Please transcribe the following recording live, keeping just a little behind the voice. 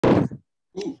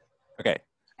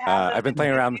I've been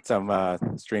playing around with some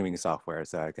streaming software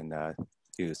so I can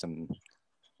do some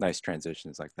nice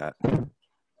transitions like that.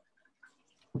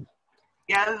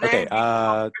 Yeah, very Okay.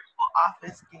 beautiful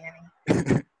office,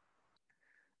 Danny.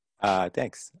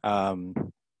 Thanks.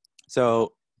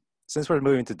 So since we're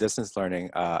moving to distance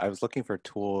learning, I was looking for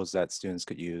tools that students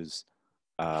could use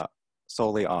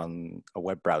solely on a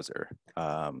web browser,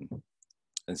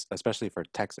 especially for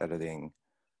text editing,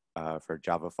 for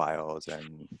Java files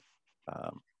and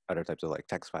other types of like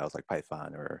text files like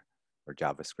Python or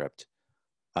JavaScript.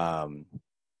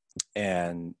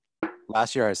 And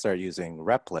last year I started using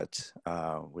Replit,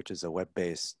 which is a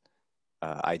web-based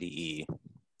IDE.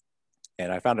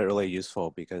 And I found it really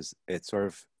useful because it sort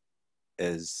of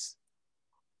is,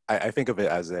 I think of it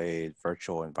as a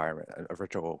virtual environment, a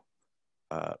virtual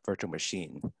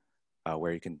machine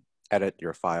where you can edit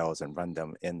your files and run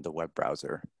them in the web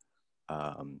browser.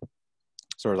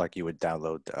 Sort of like you would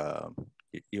download,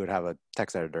 you would have a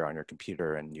text editor on your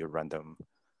computer and you would run them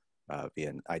via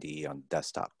an IDE on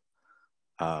desktop.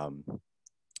 And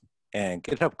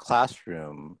GitHub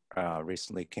Classroom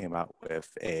recently came out with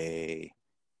a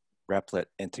Replit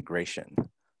integration,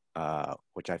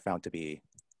 which I found to be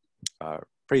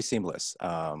pretty seamless.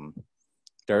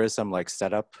 There is some like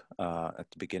setup at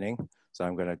the beginning. So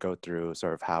I'm gonna go through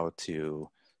sort of how to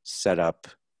set up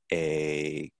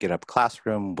a GitHub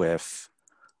Classroom with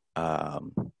a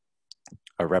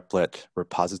Replit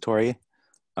repository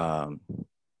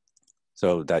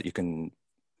so that you can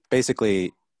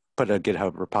basically put a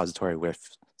GitHub repository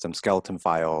with some skeleton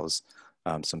files,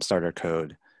 some starter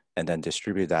code, and then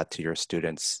distribute that to your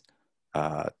students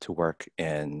to work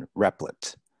in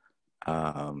Replit.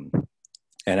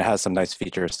 And it has some nice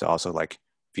features to also like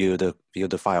view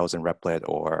the files in Replit,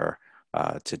 or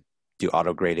to do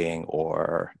auto grading,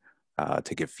 or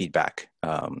to give feedback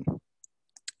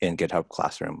in GitHub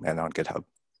Classroom and on GitHub.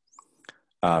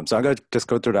 So I'm going to just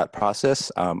go through that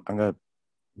process. I'm going to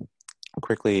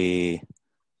quickly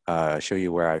show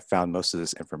you where I found most of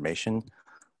this information.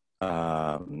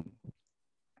 On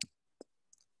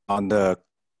the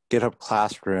GitHub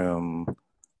Classroom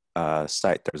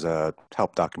site, there's a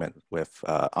help document with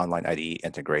online IDE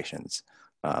integrations.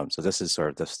 So this is sort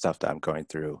of the stuff that I'm going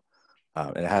through.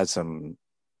 And it has some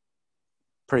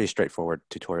pretty straightforward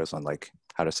tutorials on like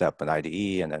how to set up an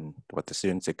IDE and then what the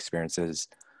student's experience is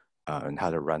and how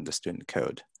to run the student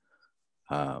code.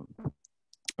 But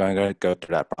I'm going to go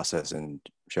through that process and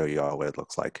show you all what it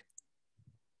looks like.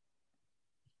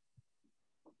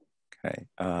 Okay.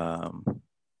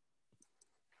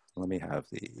 Let me have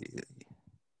the,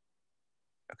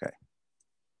 okay.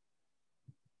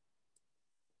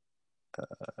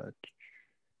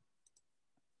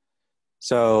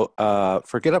 So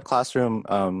for GitHub Classroom,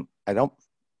 I don't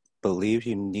believe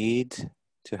you need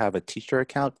to have a teacher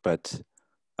account, but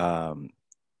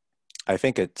I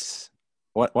think it's,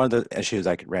 one of the issues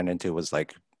I ran into was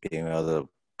like being able to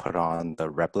put on the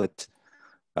Replit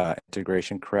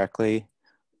integration correctly,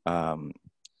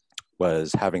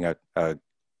 was having a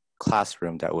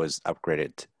classroom that was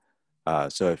upgraded.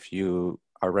 So if you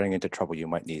are running into trouble, you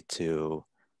might need to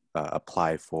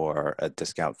apply for a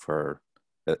discount for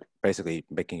basically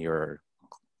making your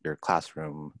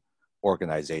classroom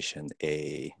organization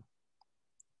an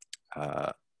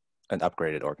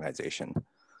upgraded organization.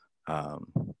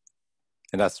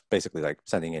 And that's basically like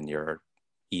sending in your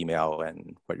email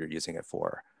and what you're using it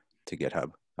for to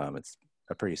GitHub. It's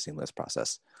a pretty seamless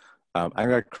process. I'm going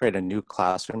to create a new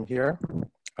classroom here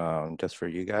just for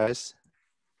you guys.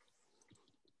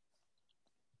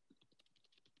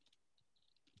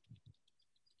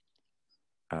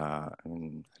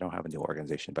 And I don't have a new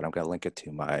organization, but I'm going to link it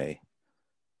to my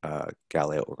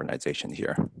Galileo organization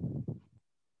here.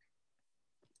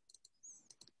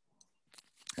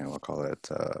 And we'll call it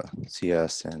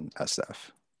CS and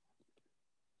SF.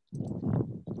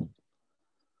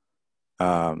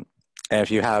 And if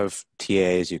you have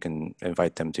TAs, you can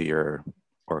invite them to your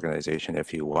organization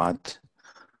if you want.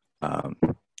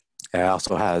 It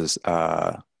also has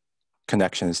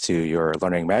connections to your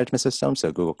learning management system.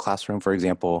 So Google Classroom, for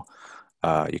example,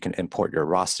 you can import your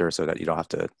roster so that you don't have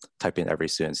to type in every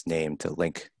student's name to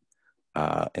link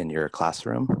in your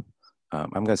classroom. I'm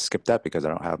going to skip that because I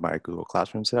don't have my Google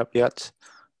Classroom set up yet.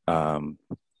 But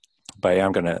yeah,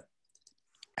 I'm going to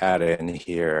add in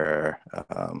here.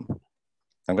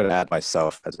 I'm going to add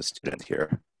myself as a student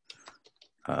here.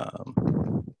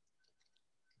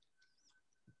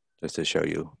 Just to show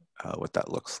you what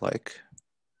that looks like.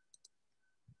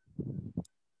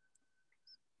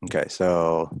 Okay,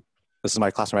 so this is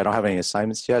my classroom. I don't have any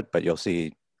assignments yet, but you'll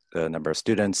see the number of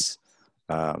students,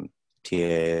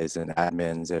 TAs and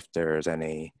admins, if there's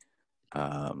any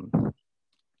And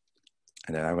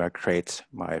then I'm going to create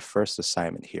my first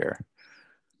assignment here.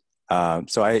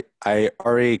 So I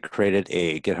already created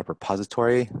a GitHub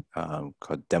repository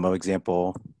called demo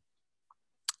example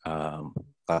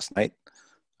last night.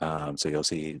 So you'll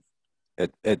see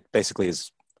it basically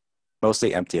is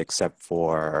mostly empty except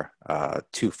for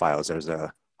two files. There's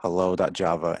a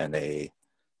hello.java and a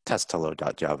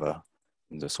test.hello.java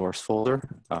in the source folder.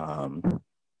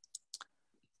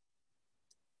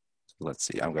 Let's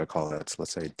see, I'm going to call it,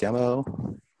 let's say,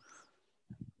 demo.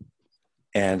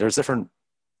 And there's different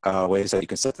ways that you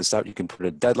can set this up. You can put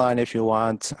a deadline if you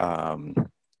want.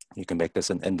 You can make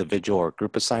this an individual or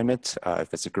group assignment.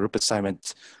 If it's a group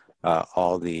assignment,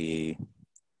 all the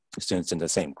students in the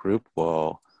same group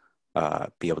will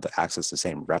be able to access the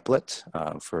same replit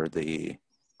for the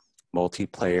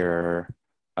multiplayer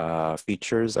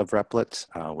features of replit,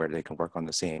 where they can work on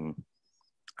the same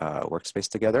workspace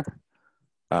together.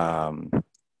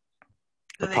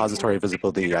 Repository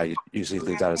visibility, I usually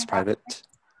leave that as private.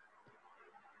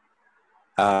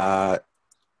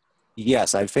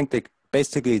 Yes, I think they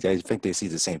basically, I think they see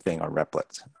the same thing on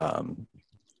replit.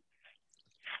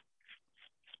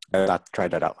 I've not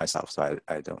tried that out myself, so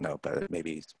I don't know, but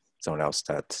maybe someone else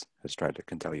that has tried it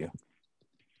can tell you.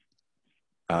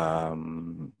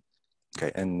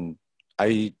 Okay, and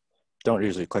I don't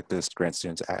usually click this grant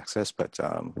students access, but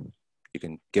you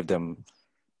can give them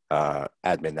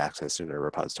admin access to their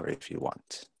repository if you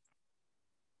want.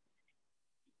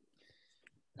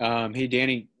 Hey,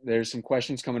 Danny, there's some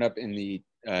questions coming up in the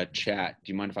chat.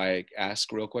 Do you mind if I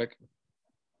ask real quick?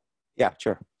 Yeah,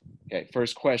 sure. Okay,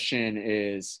 first question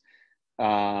is,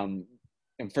 and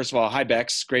first of all, hi,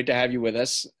 Bex. Great to have you with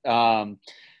us.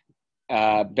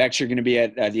 Bex, you're going to be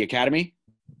at the Academy?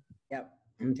 Yep,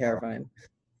 I'm terrified.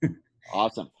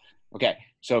 Awesome. Okay,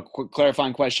 so quick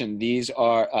clarifying question. These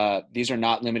are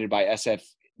not limited by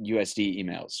SFUSD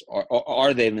emails, or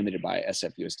are they limited by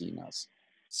SFUSD emails?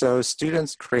 So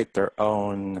students create their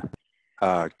own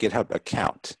GitHub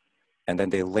account, and then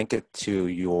they link it to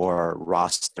your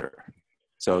roster.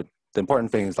 So the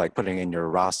important thing is like putting in your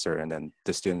roster, and then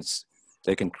the students,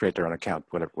 they can create their own account,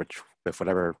 with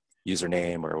whatever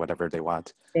username or whatever they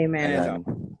want. They manage.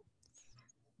 And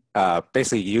then,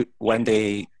 basically, when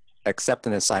they accept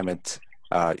an assignment,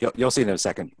 you'll see in a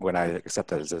second when I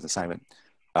accept it as an assignment.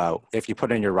 If you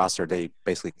put in your roster, they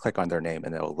basically click on their name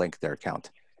and it'll link their account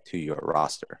to your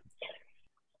roster.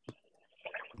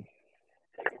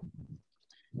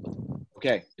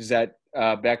 Okay, is that,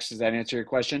 Bex, does that answer your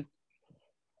question?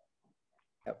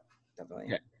 Yep, definitely.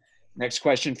 Okay. Next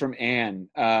question from Anne.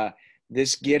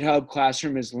 This GitHub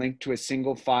Classroom is linked to a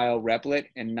single file replit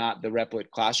and not the replit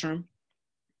classroom?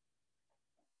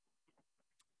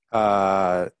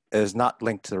 It is not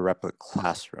linked to the replit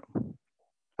classroom.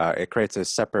 It creates a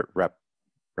separate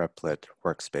replit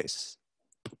workspace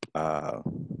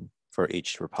for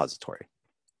each repository.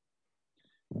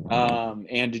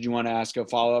 Anne, did you want to ask a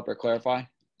follow-up or clarify?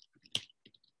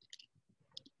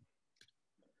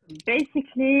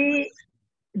 Basically,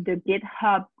 the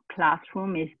GitHub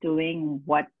Classroom is doing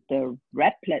what the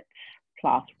replit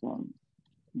classroom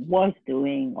was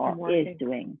doing or is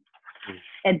doing.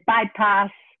 It bypass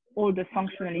all the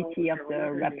functionality of the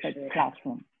replit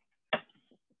classroom.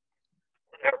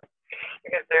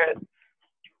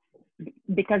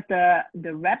 Because the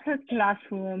replit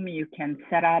classroom, you can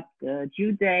set up the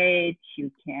due date,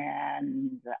 you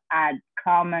can add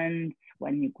comments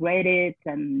when you grade it,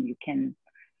 and you can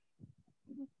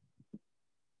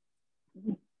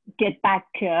get back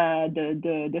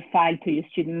the file to your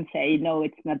students, say, no,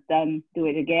 it's not done, do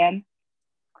it again.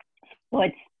 So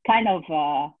it's kind of,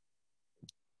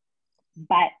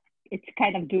 but it's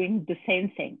kind of doing the same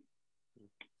thing.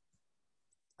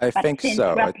 I think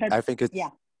so. Replit, I think it's, yeah.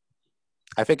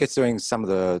 I think it's doing some of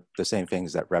the same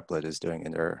things that Replit is doing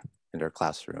in their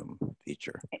classroom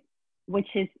feature. Which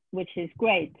is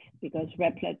great, because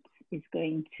Replit is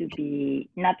going to be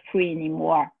not free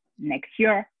anymore next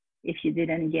year if you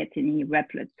didn't get any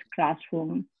Replit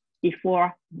classroom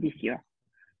before this year.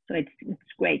 So it's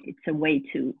great. It's a way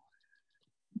to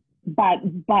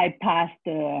bypass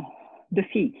the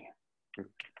fee.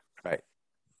 Right.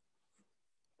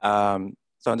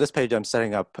 So on this page, I'm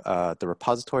setting up the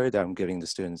repository that I'm giving the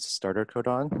students starter code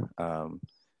on.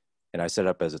 And I set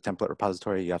up as a template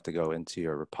repository. You have to go into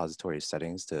your repository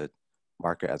settings to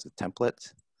mark it as a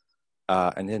template.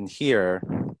 And then here,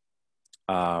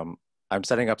 I'm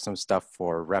setting up some stuff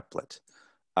for Replit.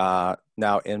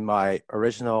 Now in my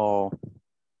original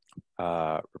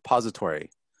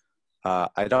repository,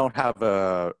 I don't have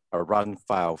a run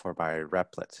file for my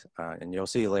Replit. And you'll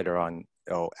see later on,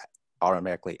 it'll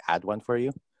automatically add one for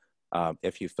you.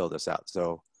 if you fill this out.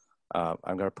 So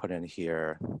I'm going to put in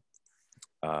here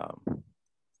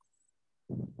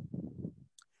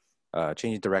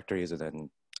changing directories and then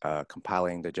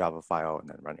compiling the Java file and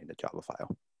then running the Java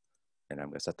file. And I'm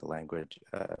going to set the language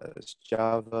as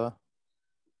Java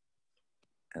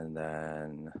and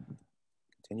then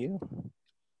continue.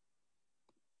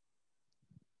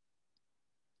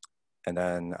 And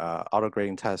then auto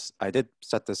grading tests. I did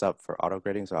set this up for auto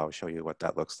grading, so I'll show you what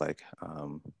that looks like.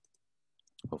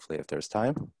 Hopefully, if there's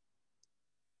time.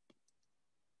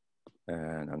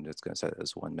 And I'm just going to set it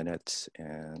as 1 minute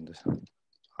and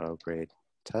auto grade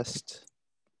test.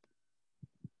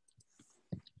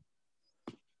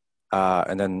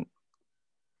 And then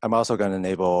I'm also going to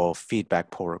enable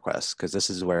feedback pull requests, because this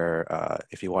is where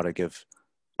if you want to give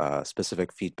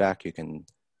specific feedback, you can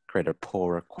create a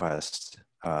pull request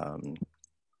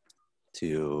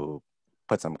to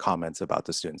put some comments about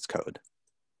the student's code.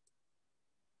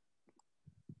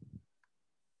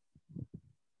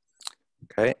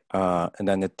 Okay, and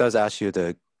then it does ask you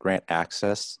to grant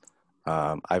access.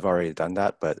 I've already done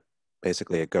that, but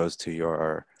basically it goes to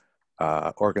your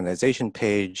organization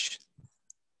page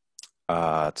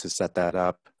to set that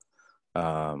up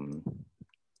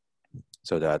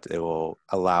so that it will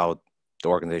allow the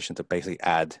organization to basically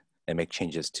add and make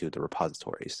changes to the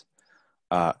repositories.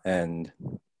 And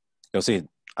you'll see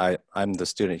I'm the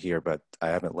student here, but I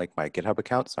haven't linked my GitHub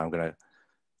account, so I'm gonna,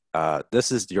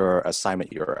 this is your assignment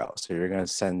URL. So you're gonna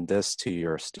send this to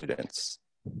your students.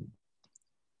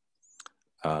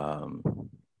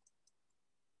 And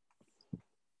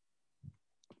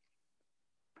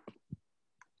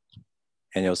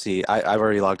you'll see, I've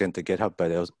already logged into GitHub,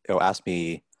 but it'll ask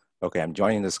me, okay, I'm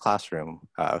joining this classroom.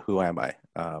 Who am I?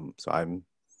 So I'm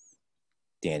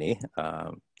Danny.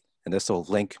 And this will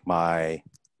link my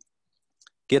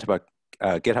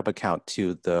GitHub account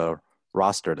to the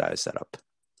roster that I set up.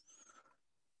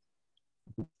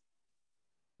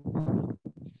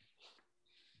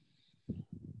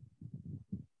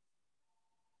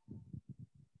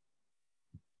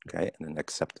 Okay, and then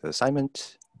accept the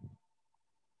assignment.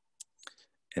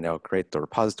 And it'll create the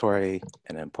repository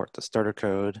and import the starter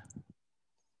code.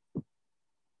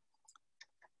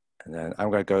 And then I'm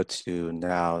going to go to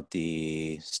now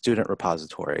the student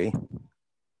repository.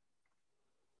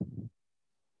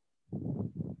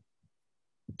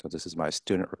 So this is my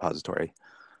student repository.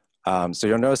 So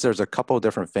you'll notice there's a couple of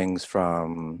different things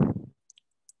from,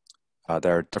 that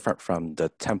are different from the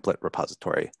template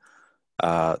repository.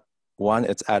 One,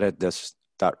 it's added this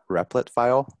 .replit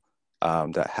file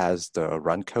that has the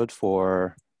run code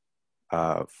for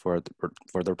the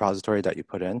repository that you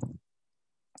put in.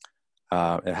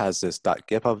 It has this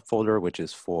 .github folder, which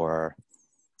is for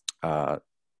the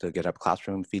GitHub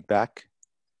Classroom feedback.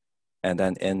 And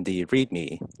then in the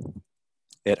README,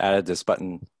 it added this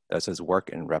button that says work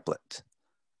in Replit.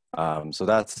 So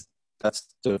that's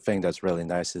the thing that's really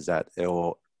nice, is that it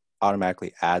will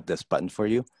automatically add this button for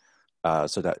you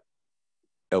so that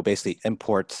it will basically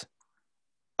import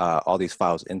all these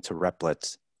files into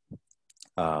Replit.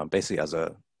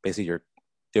 Basically you're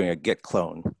doing a git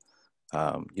clone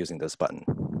using this button.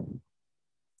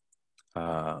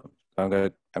 I'm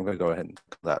gonna go ahead and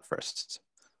do that first.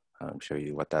 Show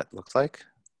you what that looks like.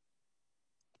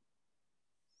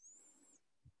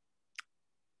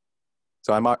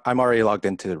 So I'm already logged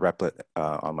into Replit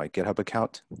on my GitHub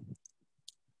account,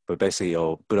 but basically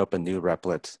you'll boot up a new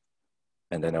Replit,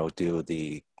 and then it'll do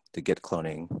the git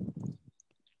cloning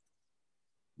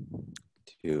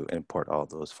to import all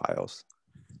those files.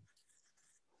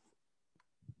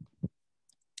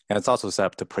 And it's also set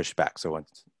up to push back. So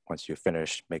once you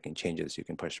finish making changes, you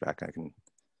can push back.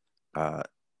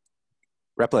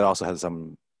 Replit also has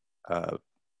some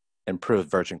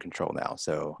improved version control now.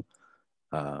 So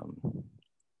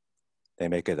they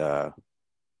make it a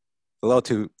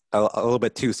little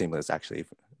bit too seamless, actually,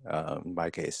 in my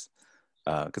case.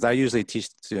 Because I usually teach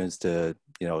students to,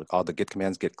 all the git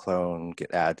commands, git clone,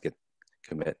 git add, git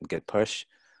commit, and git push.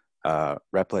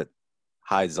 Replit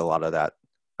hides a lot of that.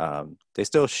 They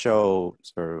still show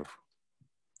sort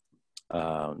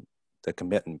of the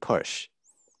commit and push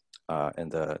in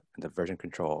the version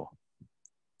control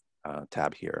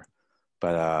tab here,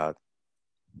 but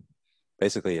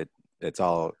basically it's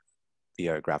all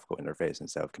via graphical interface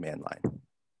instead of command line.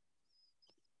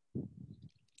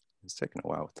 It's taking a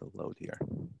while to load here.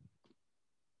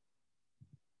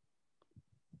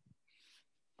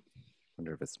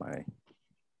 Wonder if it's my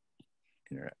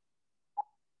internet.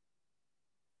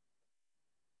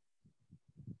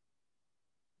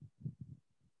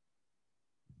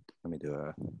 Let me do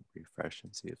a refresh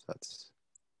and see if that's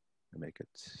gonna make it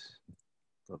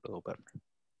a little better.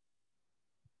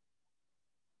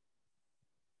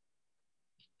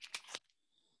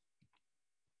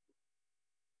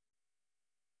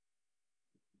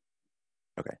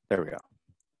 There we go.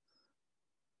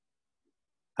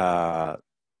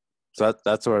 So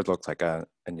that's what it looks like. And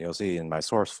you'll see in my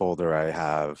source folder, I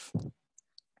have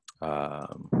my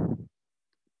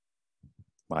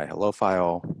hello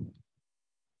file.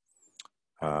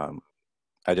 I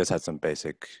just had some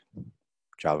basic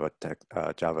Java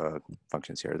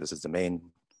functions here. This is the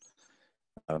main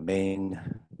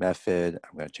method.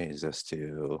 I'm going to change this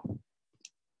to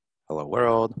hello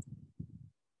world.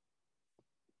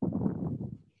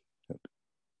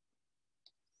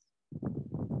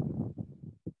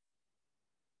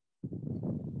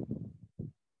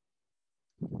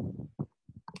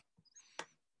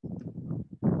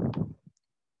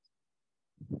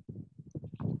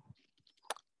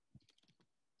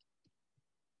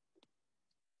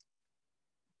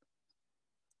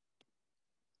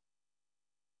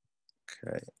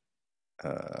 Okay,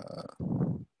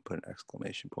 put an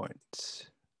exclamation point.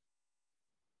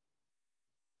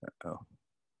 Uh-oh, am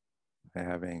I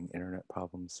having internet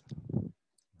problems?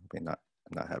 Maybe not,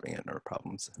 I'm not having internet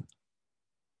problems.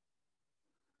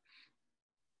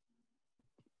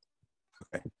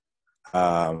 Okay.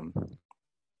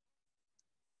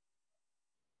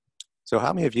 So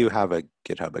how many of you have a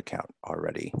GitHub account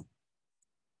already?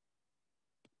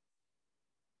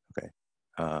 Okay.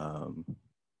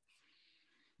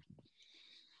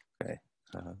 Okay,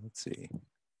 let's see.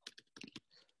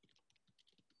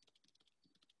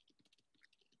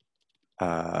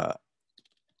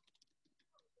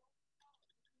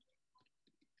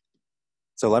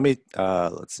 So let me,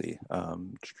 let's see. I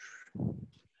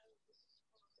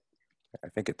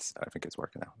think it's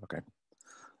working now. Okay.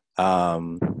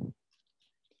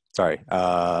 Sorry.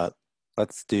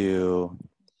 Let's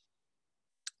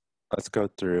go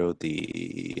through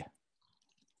the.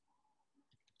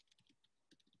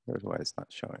 Here's why it's not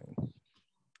showing.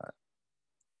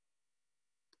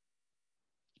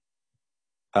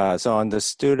 So on the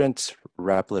student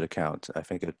Replit account, I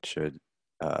think it should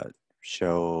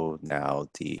show now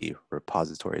the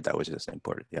repository that was just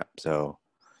imported. Yeah. So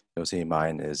you'll see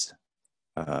mine is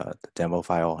the demo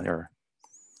file here.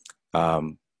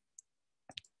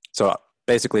 So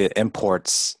basically it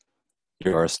imports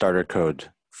your starter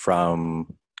code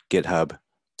from GitHub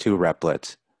to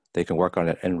Replit. They can work on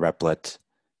it in Replit.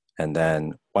 And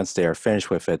then once they are finished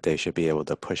with it, they should be able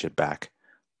to push it back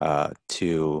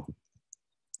to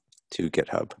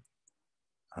GitHub.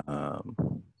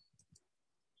 Wondering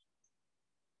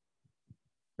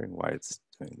why it's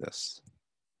doing this.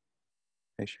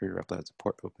 Make sure your Replit has a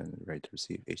port open and ready to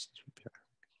receive HTTP.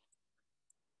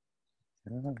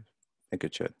 Yeah, I think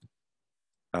it should.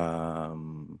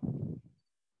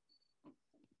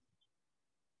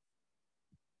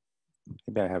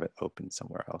 Maybe I have it open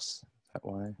somewhere else. Is that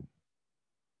why?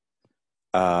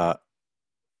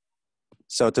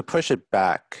 So to push it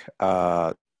back,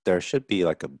 there should be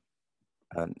like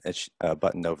a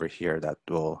button over here that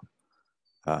will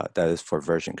that is for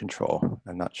version control.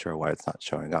 I'm not sure why it's not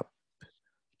showing up.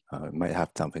 It might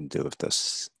have something to do with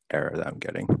this error that I'm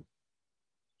getting.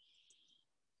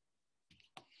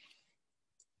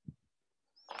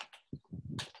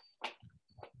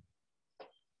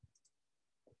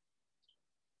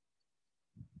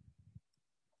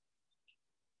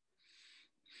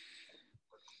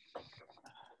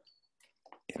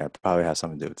 Yeah, it probably has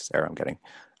something to do with this error I'm getting.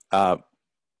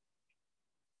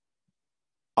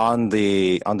 On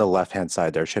the left-hand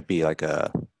side, there should be like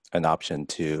an option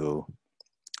to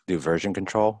do version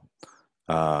control.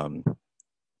 And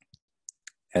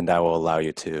that will allow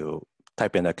you to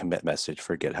type in a commit message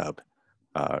for GitHub,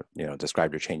 you know,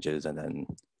 describe your changes and then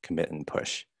commit and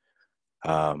push.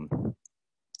 You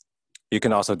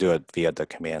can also do it via the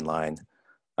command line.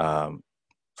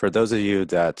 For those of you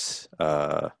that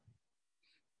are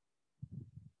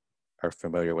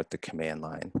familiar with the command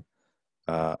line,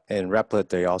 in Replit,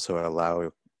 they also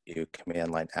allow you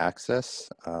command line access.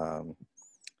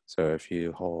 So if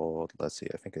you hold, let's see,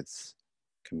 I think it's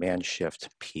Command Shift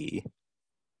P.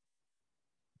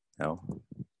 No,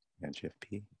 Command Shift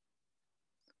P.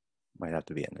 Might have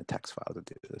to be in the text file to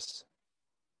do this.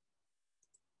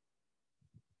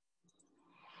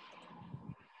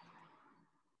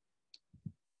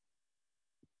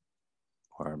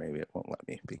 Or maybe it won't let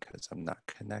me because I'm not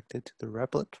connected to the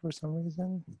Replit for some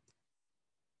reason.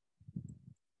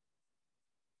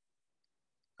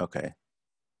 Okay,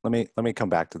 let me come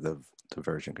back to the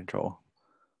version control.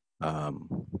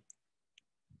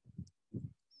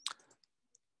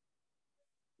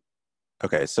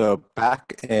 Okay, so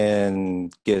back in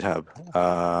GitHub,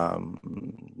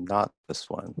 not this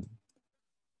one,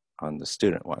 on the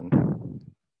student one.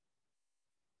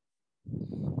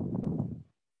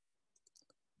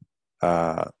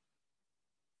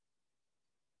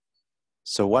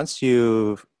 So once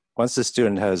the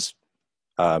student has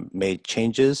made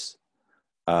changes,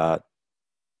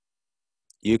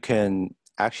 you can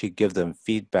actually give them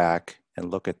feedback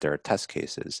and look at their test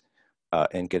cases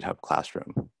in GitHub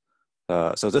Classroom.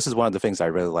 So this is one of the things I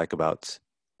really like about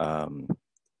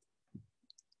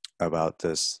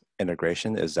this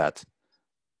integration is that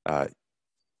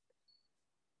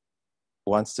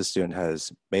once the student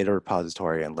has made a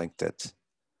repository and linked it,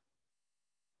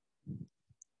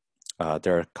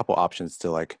 there are a couple options to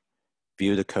like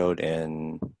view the code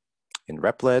in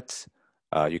Replit.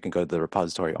 You can go to the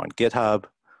repository on GitHub.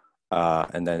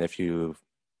 And then if you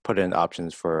put in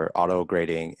options for auto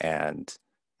grading and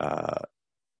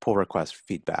pull request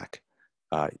feedback,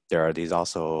 there are these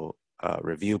also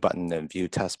review button and view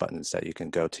test buttons that you can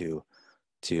go to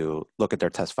look at their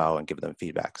test file and give them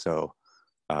feedback. So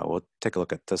we'll take a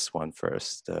look at this one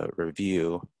first, the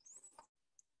review.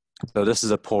 So this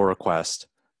is a pull request,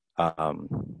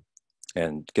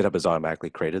 and GitHub has automatically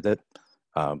created it.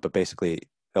 But basically,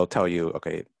 it'll tell you,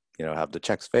 okay, have the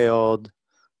checks failed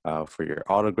for your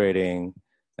auto grading,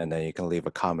 and then you can leave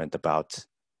a comment about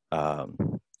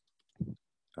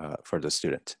for the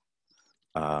student.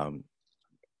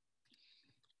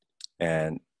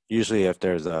 And usually, if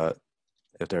there's a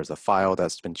file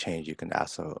that's been changed, you can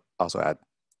also add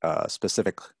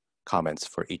specific comments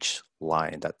for each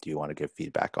line that you want to give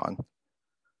feedback on.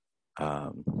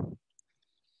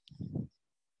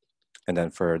 And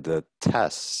then for the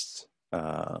tests,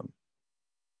 so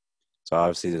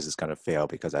obviously this is going to fail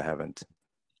because I haven't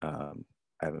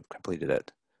completed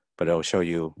it, but it'll show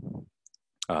you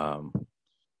the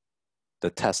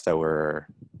tests that were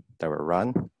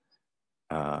run.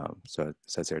 So it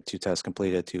says there are 2 tests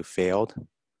completed, 2 failed.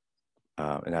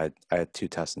 And I had 2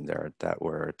 tests in there that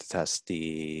were to test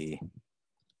the,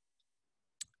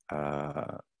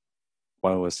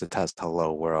 one was to test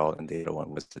hello world and the other one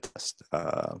was to test,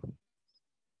 I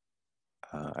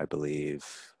believe,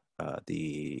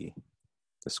 the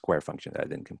square function that I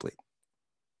didn't complete.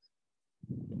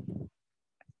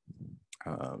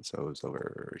 So it was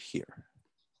over here.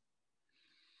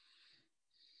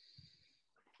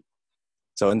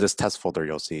 So in this test folder,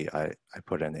 you'll see I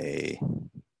put in a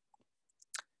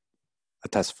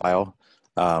test file.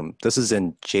 This is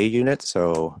in JUnit,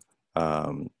 so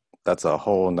that's a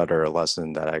whole nother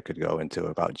lesson that I could go into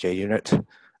about JUnit.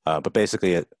 But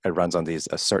basically, it runs on these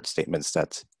assert statements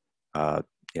that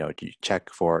you check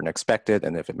for an expected,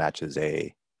 and if it matches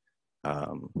an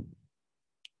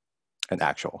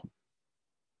actual.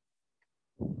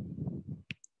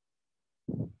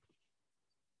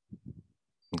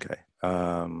 Okay.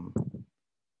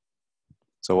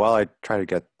 So while I try to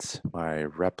get my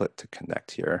Replit to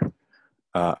connect here,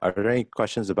 are there any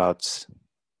questions about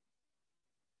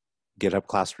GitHub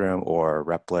Classroom or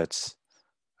Replits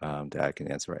that I can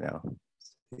answer right now?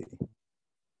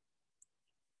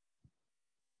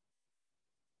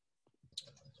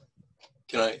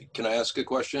 Can I ask a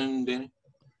question, Danny?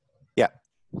 Yeah.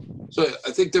 So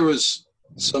I think there was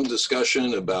some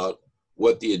discussion about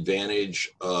what the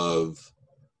advantage of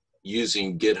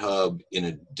using GitHub in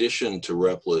addition to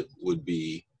Replit would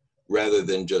be, rather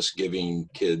than just giving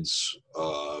kids,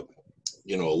 a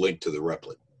link to the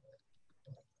Replit.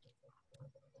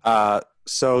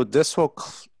 So this will,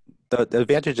 the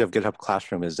advantage of GitHub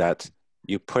Classroom is that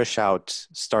you push out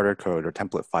starter code or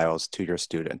template files to your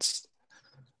students.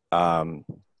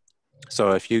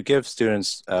 So if you give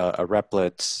students a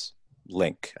Replit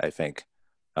link, I think,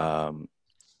 that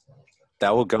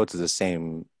will go to the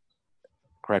same,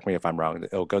 correct me if I'm wrong,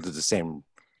 it'll go to the same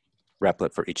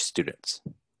Replit for each student.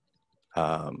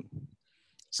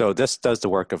 So this does the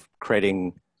work of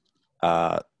creating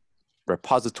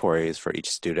repositories for each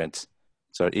student,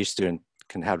 so each student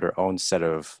can have their own set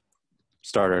of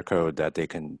starter code that they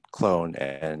can clone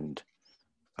and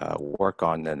work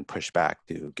on and push back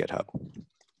to GitHub.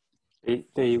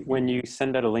 When you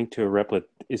send out a link to a Replit,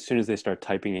 as soon as they start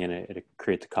typing in it, it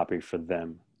creates a copy for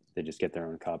them. They just get their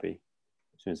own copy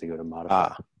as soon as they go to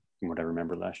modify, from what I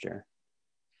remember last year.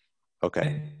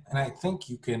 Okay. And I think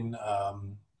you can,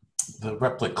 the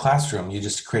Replit Classroom, you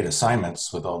just create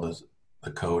assignments with all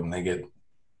the code, and they get,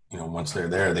 once they're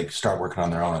there, they start working on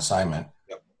their own assignment.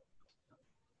 Yep.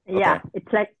 Yeah,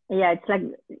 Okay. it's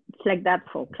like that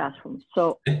for Classroom.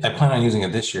 So I plan on using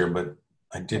it this year, but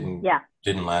I didn't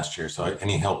last year. So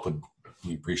any help would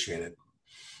be appreciated.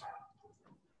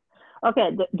 okay,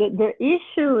 the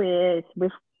issue is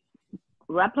with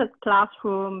Replit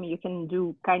Classroom, you can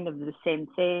do kind of the same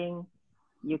thing.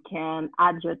 You can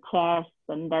add your test,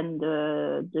 and then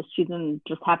the student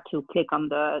just have to click on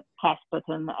the test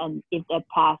button, and if they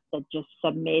pass, they just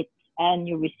submit, and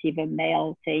you receive a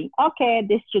mail saying, okay,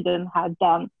 this student has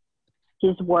done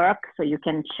his work, so you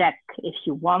can check if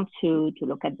you want to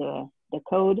look at the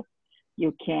code.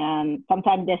 You can,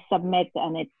 sometimes they submit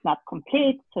and it's not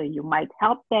complete, so you might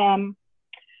help them.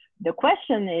 The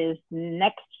question is,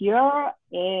 next year,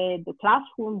 the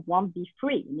classroom won't be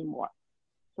free anymore.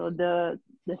 So the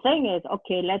thing is,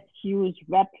 okay, let's use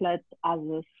Replit as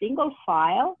a single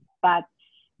file, but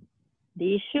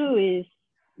the issue is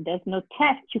there's no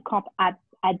test. You can't add,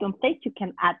 I don't think you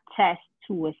can add tests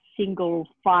to a single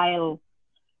file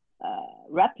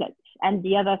Replit. And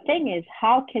the other thing is,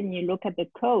 how can you look at the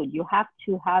code? You have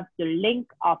to have the link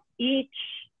of each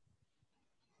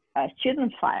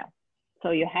student file.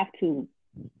 So you have to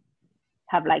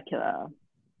have like a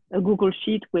Google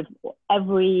Sheet with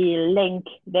every link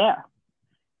there.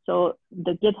 So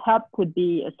the GitHub could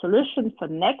be a solution for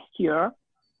next year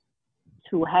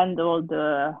to handle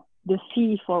the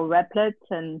fee for Replit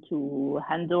and to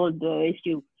handle the,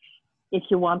 if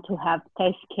you want to have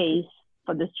test case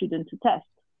for the student to test.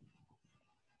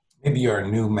 Maybe our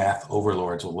new math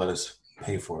overlords will let us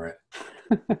pay for it.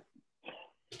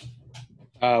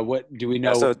 What do we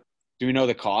know? Do we know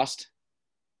the cost?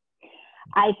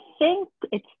 I think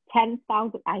it's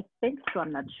 10,000. I think so.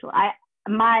 I'm not sure.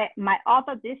 My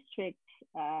other district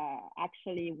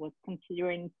actually was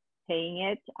considering paying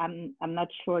it. I'm not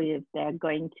sure if they're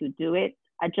going to do it.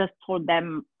 I just told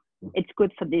them it's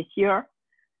good for this year,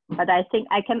 but I think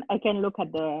I can look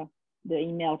at the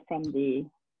email from the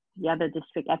other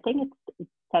district. I think it's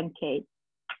 10K.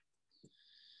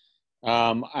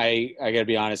 I gotta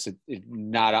be honest,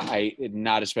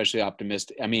 not especially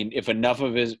optimistic. I mean, if enough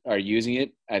of us are using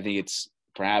it, I think it's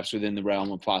perhaps within the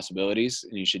realm of possibilities,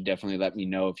 and you should definitely let me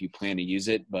know if you plan to use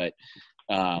it. But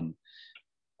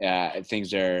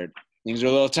things are a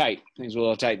little tight. Things are a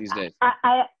little tight these days.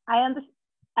 I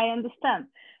understand.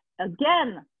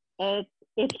 Again,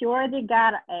 if you already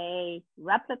got a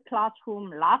Replit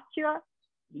classroom last year,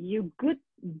 you good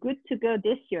to go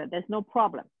this year. There's no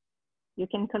problem. You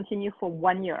can continue for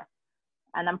 1 year.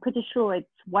 And I'm pretty sure it's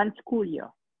 1 school year.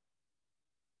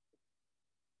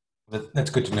 That's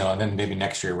good to know. And then maybe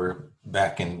next year we're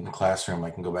back in the classroom. I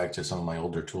can go back to some of my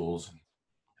older tools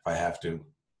if I have to.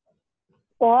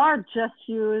 Or just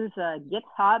use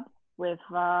GitHub with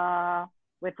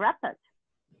Replit.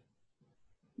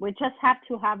 We just have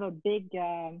to have a big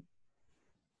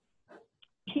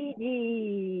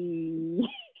PD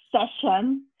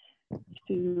session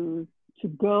to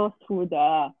go through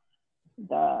the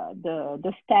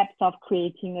steps of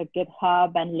creating a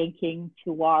GitHub and linking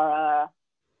to our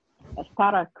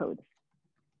starter code.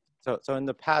 So in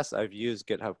the past, I've used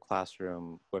GitHub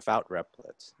Classroom without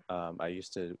Replit. I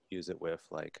used to use it with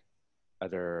like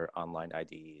other online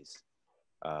IDEs.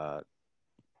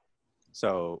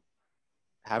 So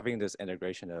having this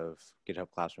integration of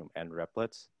GitHub Classroom and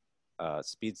Replit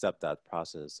speeds up that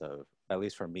process of, at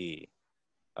least for me,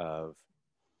 of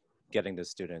getting the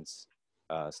students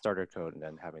starter code and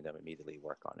then having them immediately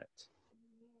work on it.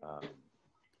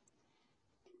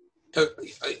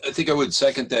 I think I would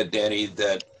second that, Danny,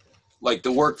 that like the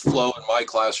workflow in my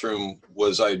classroom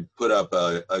was I'd put up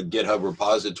a GitHub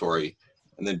repository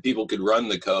and then people could run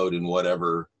the code in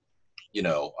whatever,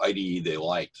 IDE they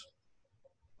liked.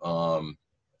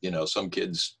 Some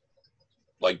kids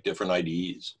like different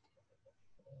IDEs.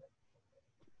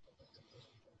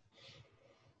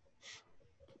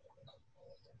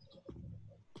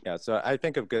 Yeah, so I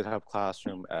think of GitHub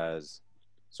Classroom as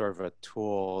sort of a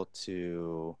tool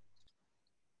to,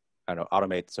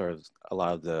 automate sort of a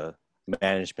lot of the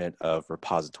management of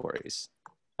repositories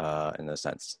in a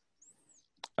sense.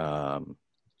 I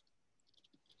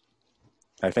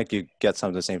think you get some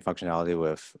of the same functionality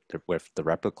with the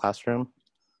Replit Classroom.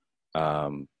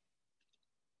 But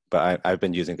I've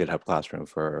been using GitHub Classroom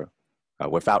for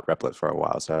without Replit for a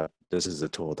while, so this is a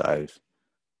tool that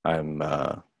I'm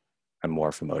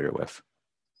more familiar with.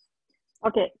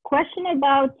 Okay, question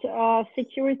about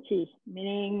security,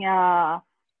 meaning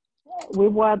we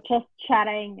were just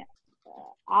chatting,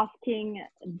 asking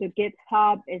the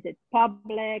GitHub, is it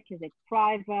public, is it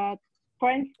private? For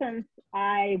instance,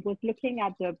 I was looking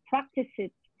at the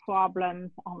practices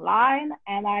problems online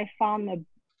and I found a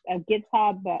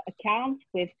GitHub account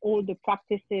with all the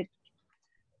practices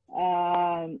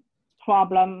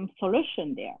problem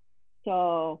solution there.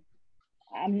 So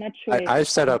I'm not sure. I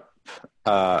set up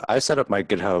my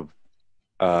GitHub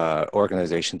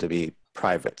organization to be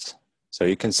private. So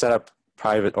you can set up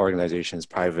private organizations,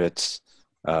 private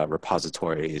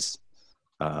repositories,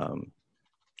 so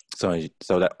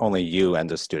that only you and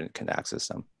the student can access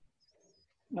them.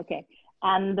 Okay,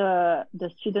 and the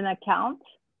student account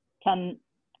can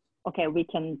okay, we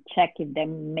can check if they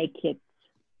make it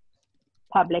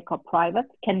public or private.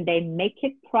 Can they make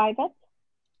it private?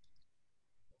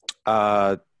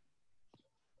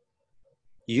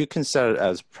 You can set it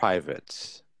as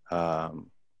private,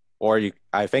 or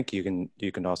I think you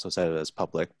can also set it as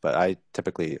public. But I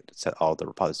typically set all the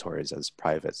repositories as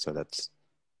private, so that's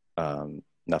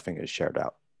nothing is shared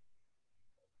out.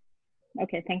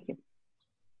 Okay, thank you.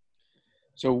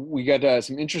 So we got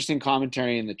some interesting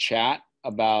commentary in the chat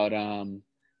about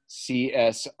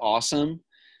CS Awesome.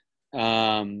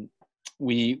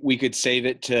 We could save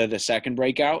it to the second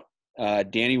breakout.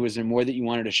 Danny, was there more that you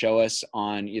wanted to show us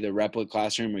on either Replit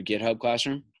Classroom or GitHub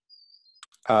Classroom?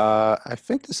 I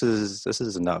think this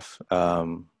is enough.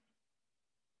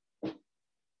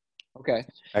 Okay.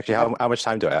 Actually, how much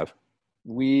time do I have?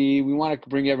 We want to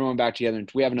bring everyone back together, and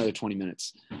we have another 20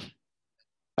 minutes.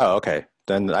 Oh, okay.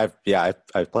 Then I've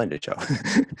plenty to show.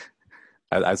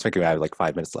 I was thinking I have like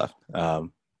 5 minutes left.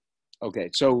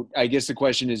 Okay, so I guess the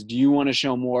question is, do you want to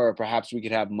show more, or perhaps we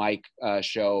could have Mike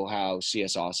show how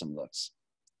CS Awesome looks?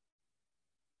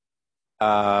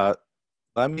 Let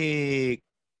me.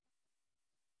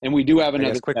 And we do have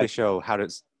another. Quickly show how to.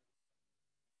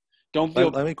 Don't feel.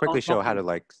 Let me quickly show how to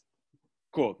like.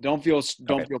 Cool. Don't feel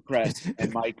pressed.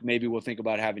 And Mike, maybe we'll think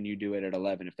about having you do it at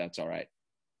 11 if that's all right.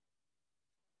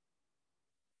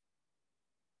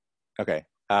 Okay.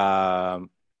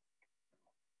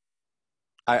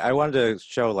 I wanted to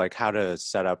show like how to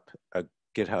set up a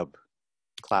GitHub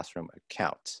Classroom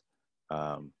account,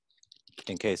 in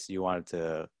case you wanted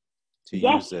to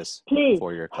use this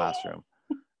for your classroom.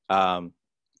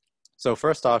 So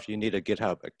first off, you need a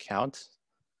GitHub account.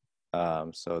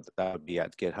 So that would be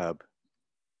at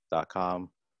github.com.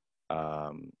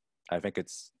 I think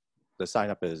the sign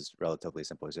up is relatively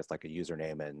simple. It's just like a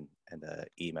username and an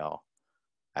email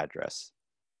address.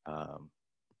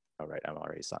 All right, I'm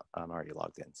already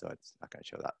logged in, so it's not going to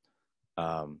show that.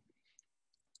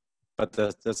 But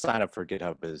the sign up for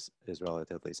GitHub is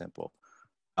relatively simple.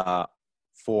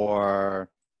 For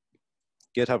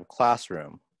GitHub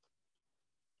Classroom,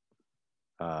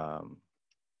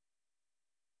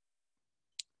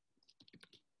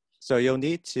 so you'll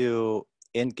need to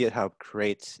in GitHub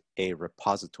create a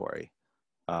repository.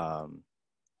 Let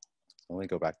me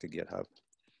go back to GitHub.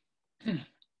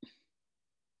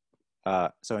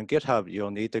 So in GitHub, you'll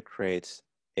need to create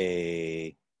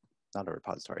not a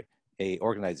repository, a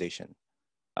organization.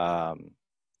 So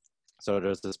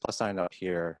there's this plus sign up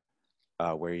here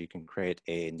where you can create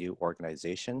a new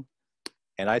organization.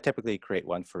 And I typically create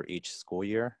one for each school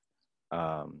year.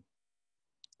 And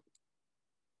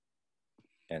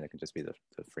it can just be the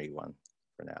free one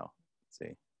for now. Let's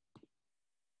see.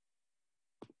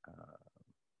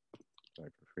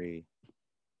 For free.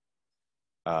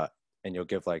 And you'll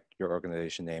give like your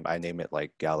organization name. I name it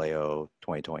like Galileo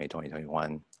 2020,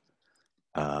 2021.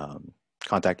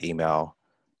 Contact email.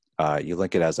 You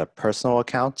link it as a personal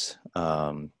account,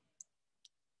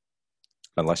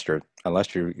 unless you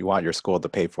want your school to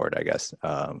pay for it, I guess,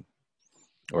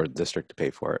 or district to pay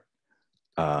for it.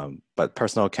 But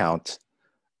personal account,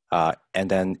 and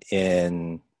then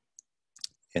in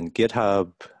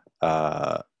GitHub,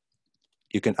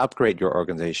 you can upgrade your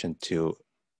organization to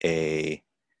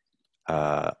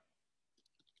an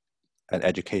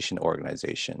education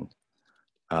organization.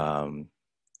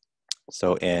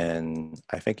 So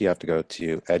I think you have to go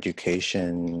to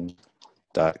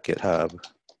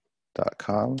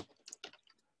education.github.com.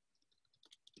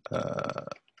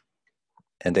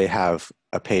 And they have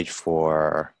a page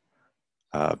for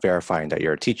verifying that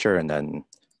you're a teacher, and then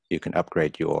you can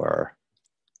upgrade your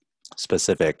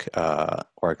specific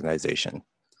organization.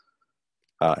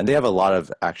 And they have a lot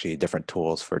of actually different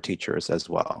tools for teachers as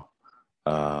well.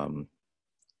 So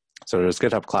there's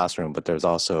GitHub Classroom, but there's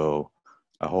also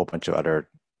a whole bunch of other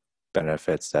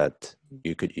benefits that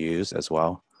you could use as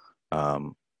well.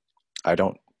 I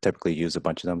don't typically use a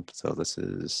bunch of them, so this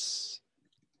is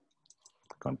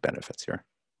click on benefits here.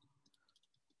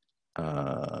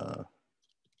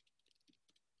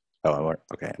 Okay,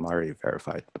 I'm already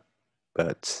verified,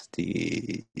 but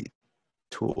the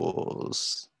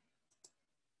tools,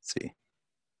 let's see.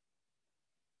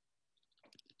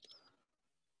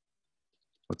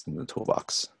 What's in the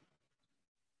toolbox?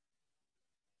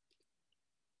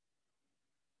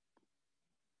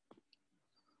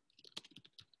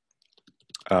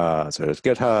 So there's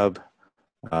GitHub.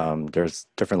 There's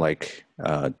different like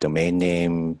domain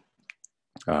name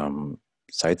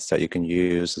sites that you can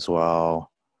use as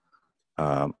well.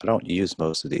 I don't use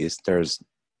most of these. There's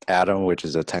Atom, which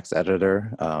is a text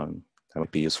editor. That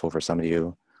would be useful for some of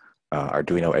you.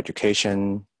 Arduino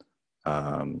Education.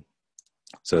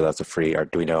 So that's a free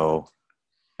Arduino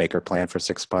maker plan for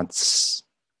 6 months.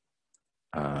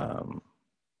 I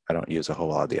don't use a whole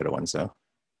lot of the other ones though. You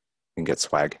can get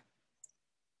swag.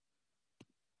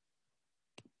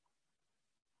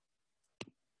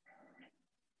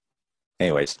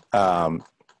 Anyways,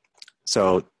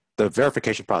 so the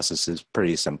verification process is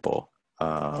pretty simple.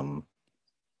 Go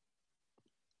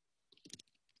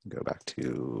back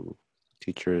to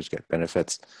teachers, get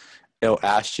benefits. It'll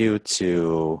ask you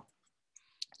to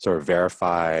sort of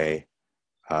verify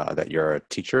that you're a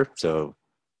teacher. So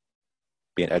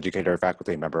be an educator,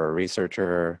 faculty member, or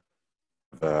researcher,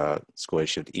 the school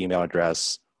issued email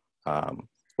address.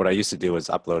 What I used to do is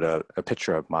upload a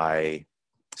picture of my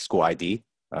school ID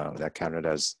that counted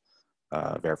as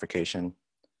verification.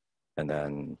 And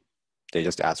then they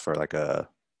just ask for like your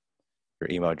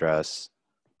email address,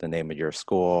 the name of your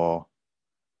school,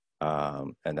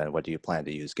 and then what do you plan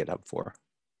to use GitHub for?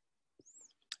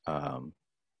 And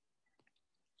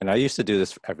I used to do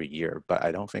this every year, but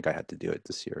I don't think I had to do it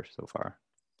this year so far.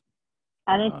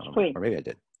 And it's free. Or maybe I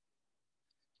did.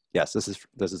 Yes, this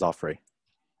is all free.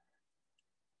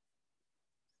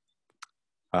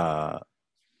 And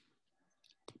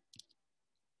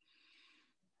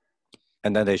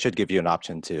then they should give you an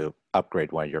option to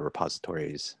upgrade one of your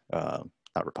repositories, not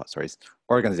repositories,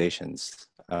 organizations,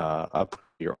 up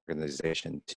your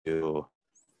organization to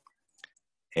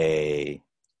an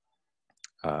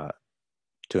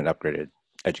upgraded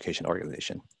education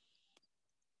organization.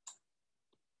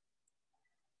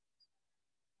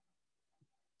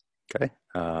 Okay.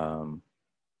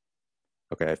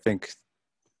 Okay, I think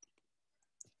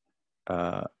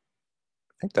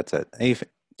that's it.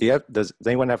 Does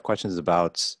anyone have questions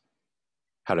about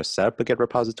how to set up a Git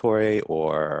repository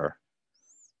or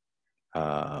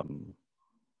how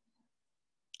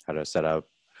to set up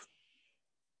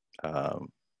an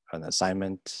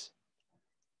assignment?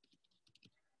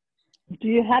 Do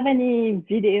you have any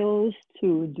videos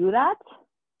to do that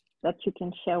you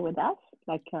can share with us?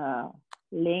 Like a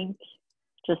link,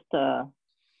 just a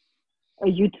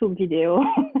YouTube video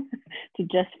to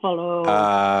just follow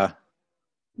the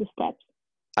steps?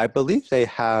 I believe they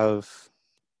have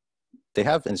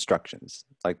instructions.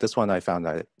 Like this one, I found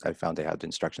they had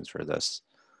instructions for this.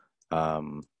 Let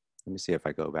me see if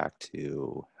I go back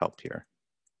to help here.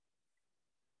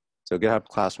 So GitHub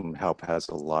Classroom Help has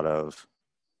a lot of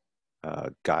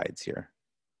guides here.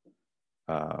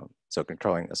 So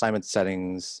controlling assignment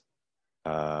settings,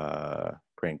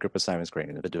 creating group assignments,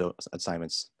 creating individual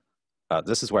assignments.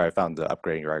 This is where I found the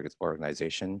upgrading your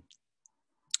organization.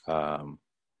 How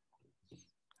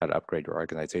to upgrade your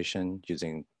organization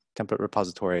using template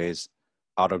repositories,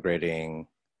 auto grading,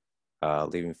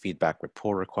 leaving feedback with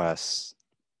pull requests,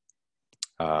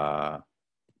 connecting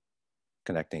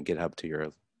GitHub to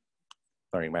your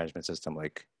learning management system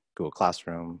like Google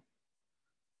Classroom,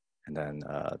 and then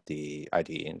the IDE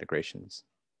integrations.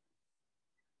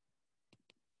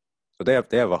 So they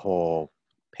have a whole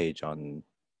page on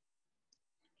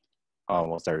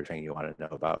almost everything you want to know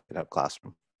about GitHub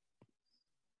Classroom.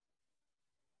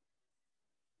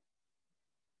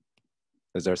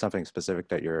 Is there something specific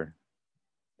that you're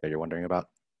wondering about?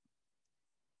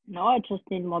 No, I just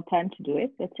need more time to do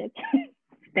it. That's it.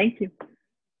 Thank you.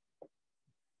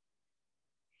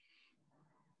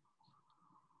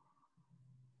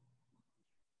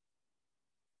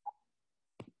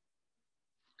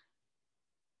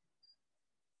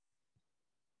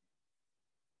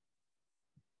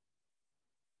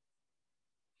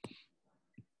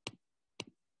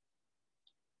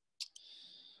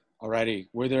 Alrighty.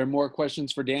 Were there more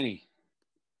questions for Danny?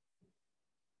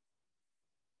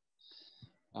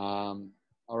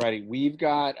 Alrighty. We've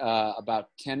got about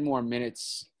 10 more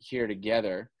minutes here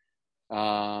together.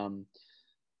 I'm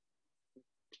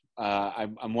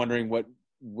wondering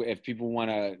if people want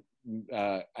to.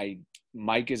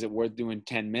 Mike, is it worth doing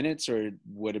 10 minutes, or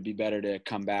would it be better to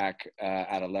come back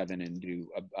at 11 and do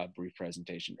a brief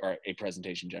presentation, or a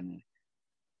presentation generally?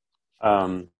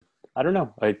 I don't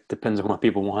know. It depends on what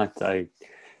people want. I'm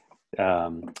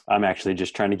actually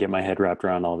just trying to get my head wrapped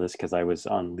around all this because I was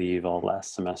on leave all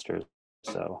last semester.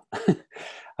 So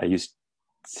I used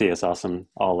CS Awesome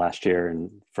all last year,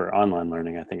 and for online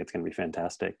learning, I think it's going to be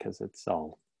fantastic because it's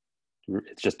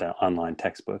just an online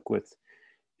textbook with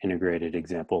integrated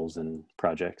examples and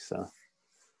projects. So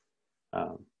I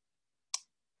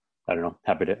don't know.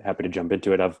 Happy to jump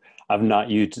into it. I've not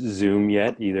used Zoom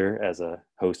yet either as a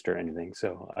host or anything,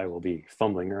 so I will be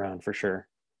fumbling around for sure.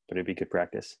 But it'd be good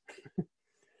practice.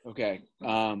 Okay.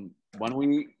 Why don't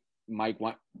we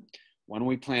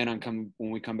plan on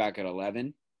when we come back at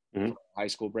 11 mm-hmm. high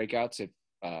school breakouts?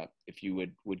 If you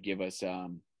would give us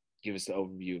give us the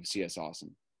overview of CS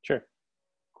Awesome. Sure.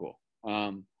 Cool.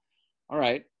 All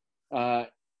right.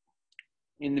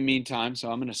 In the meantime,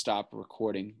 so I'm going to stop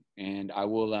recording, and I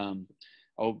will. I'm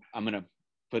going to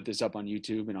put this up on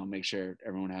YouTube, and I'll make sure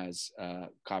everyone has a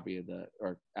copy of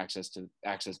or access to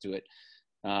it.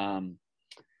 I'm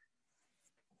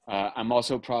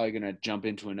also probably going to jump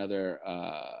into another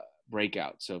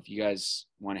breakout. So if you guys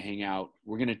want to hang out,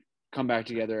 we're going to come back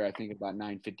together, I think about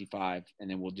 9:55, and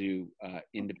then we'll do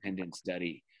independent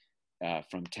study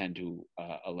from 10 to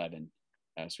 11,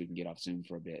 so we can get off Zoom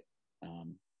for a bit.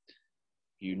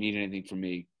 If you need anything from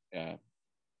me,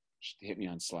 just hit me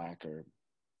on Slack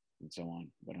and so on.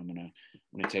 But I'm gonna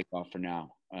take off for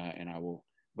now, and I will.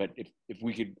 But if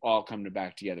we could all come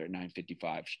back together at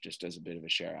 9:55, just as a bit of a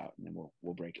share out, and then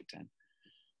we'll break at 10.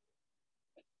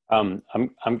 I'm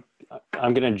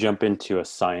gonna jump into a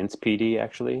science PD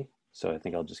actually, so I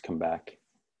think I'll just come back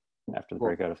after the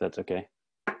breakout if that's okay.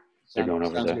 They're going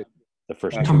over the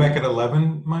first. You come back at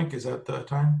 11, Mike. Is that the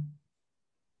time?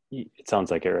 It sounds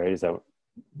like it, right? Is that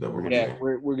we're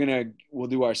yeah, we'll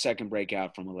do our second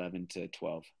breakout from 11 to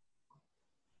 12.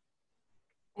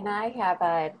 And I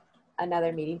have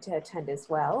another meeting to attend as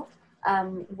well.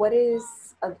 What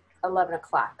is 11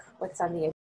 o'clock? What's on the